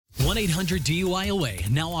1-800-DUI-AWAY,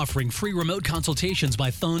 now offering free remote consultations by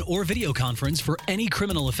phone or video conference for any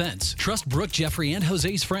criminal offense. Trust Brooke, Jeffrey, and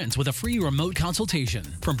Jose's friends with a free remote consultation.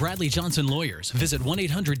 From Bradley Johnson Lawyers, visit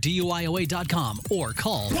 1-800-DUI-AWAY.com or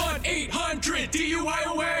call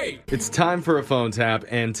 1-800-DUI-AWAY. It's time for a phone tap,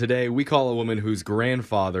 and today we call a woman whose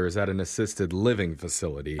grandfather is at an assisted living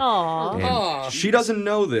facility. Aww. And she doesn't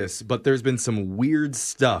know this, but there's been some weird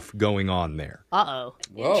stuff going on there. Uh-oh.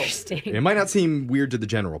 Whoa. Interesting. It might not seem weird to the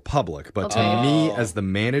general public, but to me, as the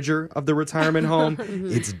manager of the retirement home,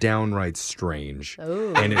 it's downright strange.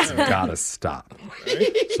 And it's gotta stop.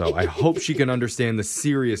 So I hope she can understand the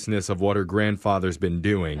seriousness of what her grandfather's been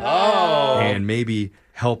doing. And maybe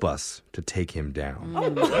help us to take him down.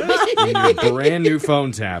 In your brand new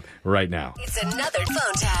phone tap right now. It's another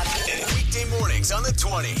phone tap. Weekday mornings on the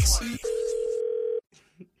 20s.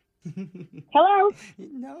 Hello?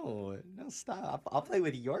 No, stop. I'll play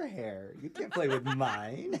with your hair. You can't play with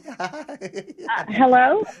mine.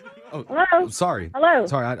 Hello? Oh, Hello? sorry. Hello?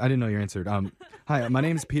 Sorry, I didn't know you answered. Hi, my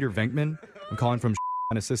name's Peter Venkman. I'm calling from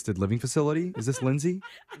an assisted living facility. Is this Lindsay?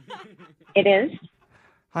 It is.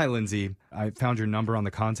 Hi, Lindsay. I found your number on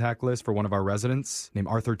the contact list for one of our residents named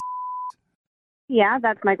Arthur. Yeah,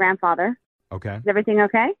 that's my grandfather. Okay. Is everything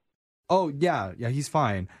okay? Oh, yeah, he's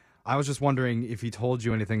fine. I was just wondering if he told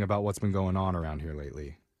you anything about what's been going on around here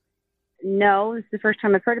lately. No, this is the first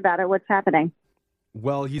time I've heard about it. What's happening?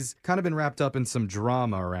 Well, he's kind of been wrapped up in some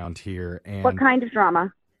drama around here, and What kind of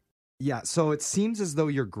drama? yeah, so it seems as though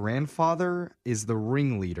your grandfather is the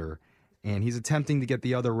ringleader, and he's attempting to get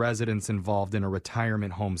the other residents involved in a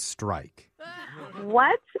retirement home strike.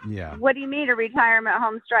 What? Yeah. What do you mean a retirement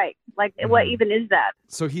home strike? Like, what even is that?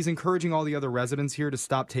 So he's encouraging all the other residents here to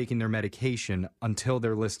stop taking their medication until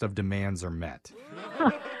their list of demands are met.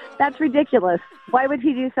 That's ridiculous. Why would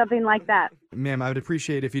he do something like that? Ma'am, I would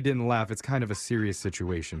appreciate if you didn't laugh. It's kind of a serious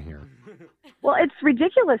situation here. Well, it's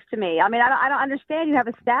ridiculous to me. I mean, I don't understand. You have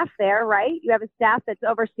a staff there, right? You have a staff that's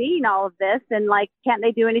overseeing all of this, and, like, can't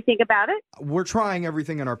they do anything about it? We're trying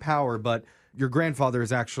everything in our power, but your grandfather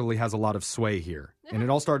actually has a lot of sway here. And it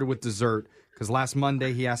all started with dessert, because last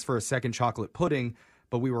Monday he asked for a second chocolate pudding,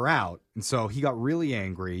 but we were out. And so he got really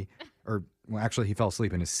angry, well, actually he fell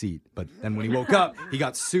asleep in his seat. But then when he woke up, he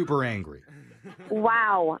got super angry.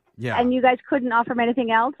 Wow. Yeah. And you guys couldn't offer him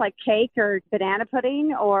anything else, like cake or banana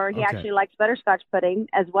pudding, or he actually likes butterscotch pudding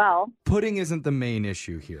as well? Pudding isn't the main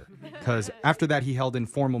issue here, because after that he held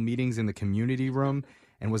informal meetings in the community room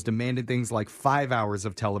and was demanding things like 5 hours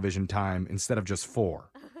of television time instead of just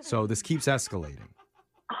 4. So this keeps escalating.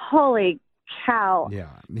 Holy cow. Yeah.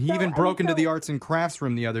 He even broke into the arts and crafts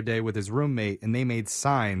room the other day with his roommate, and they made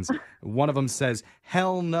signs. One of them says,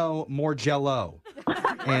 "Hell no, more Jell-O."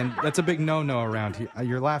 And that's a big no-no around here.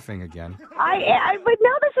 You're laughing again. But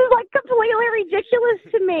no, this is like completely ridiculous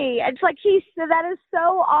to me. It's like that is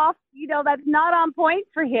so off, that's not on point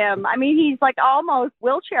for him. I mean, he's like almost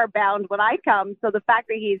wheelchair bound when I come. So the fact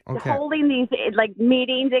that he's holding these like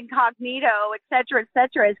meetings incognito, et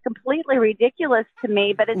cetera, is completely ridiculous to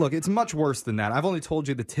me. But Look, it's much worse than that. I've only told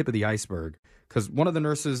you the tip of the iceberg, because one of the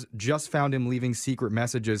nurses just found him leaving secret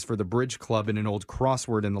messages for the bridge club in an old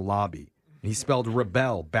crossword in the lobby. He spelled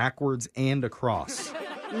rebel backwards and across.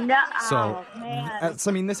 No, So,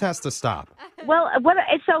 man. this has to stop. Well,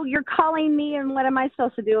 so you're calling me, and what am I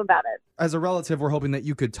supposed to do about it? As a relative, we're hoping that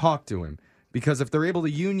you could talk to him, because if they're able to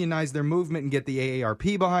unionize their movement and get the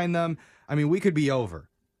AARP behind them, we could be over.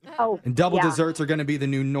 Oh, And double desserts are going to be the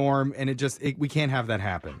new norm, and we can't have that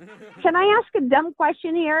happen. Can I ask a dumb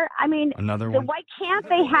question here? I mean, Another one? why can't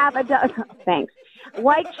they have thanks.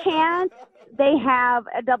 Why can't they have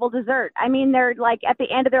a double dessert? I mean, they're like at the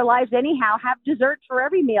end of their lives anyhow, have dessert for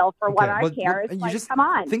every meal for what I care. It's like, come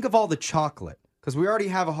on. Think of all the chocolate, because we already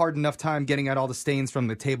have a hard enough time getting at all the stains from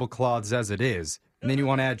the tablecloths as it is. And then you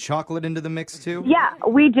want to add chocolate into the mix too? Yeah,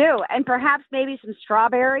 we do. And perhaps maybe some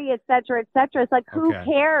strawberry, et cetera, et cetera. It's like, who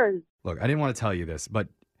cares? Look, I didn't want to tell you this, but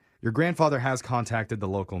your grandfather has contacted the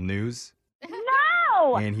local news.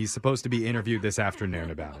 No! And he's supposed to be interviewed this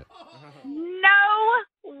afternoon about it.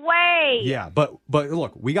 No way! Yeah, but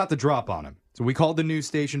look, we got the drop on him. So we called the news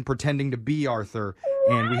station pretending to be Arthur,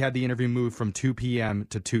 and we had the interview moved from 2 p.m.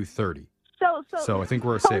 to 2:30. So I think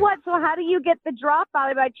we're safe. What? So how do you get the drop on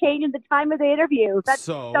it by changing the time of the interview? That's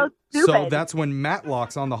so stupid. So that's when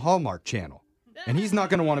Matlock's on the Hallmark Channel, and he's not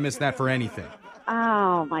going to want to miss that for anything.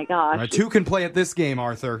 Oh, my gosh. All right, 2 can play at this game,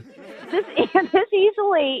 Arthur. This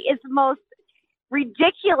easily is the most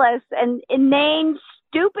ridiculous and inane,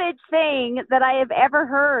 stupid thing that I have ever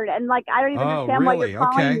heard. And, like, I don't even understand why you're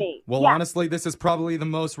calling me. Well, honestly, this is probably the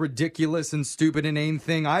most ridiculous and stupid, inane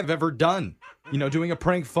thing I've ever done. Doing a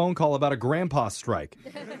prank phone call about a grandpa strike.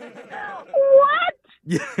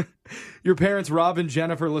 Yeah. Your parents, Rob and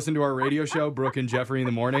Jennifer, listen to our radio show, Brooke and Jeffrey in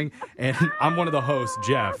the Morning, and I'm one of the hosts,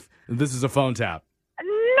 Jeff. This is a phone tap. No!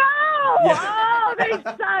 Yeah. Oh, they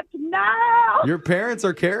suck. No! Your parents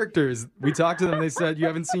are characters. We talked to them. They said you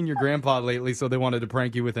haven't seen your grandpa lately, so they wanted to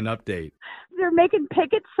prank you with an update. They're making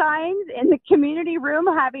picket signs in the community room,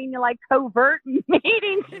 having like covert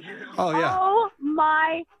meetings. Oh, yeah. Oh,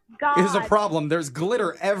 my God. Here's a problem. There's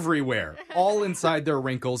glitter everywhere, all inside their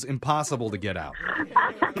wrinkles, impossible to get out.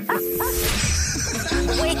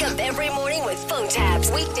 Wake up every morning with phone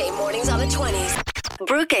taps. Weekday mornings on the 20s.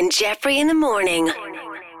 Brooke and Jeffrey in the Morning.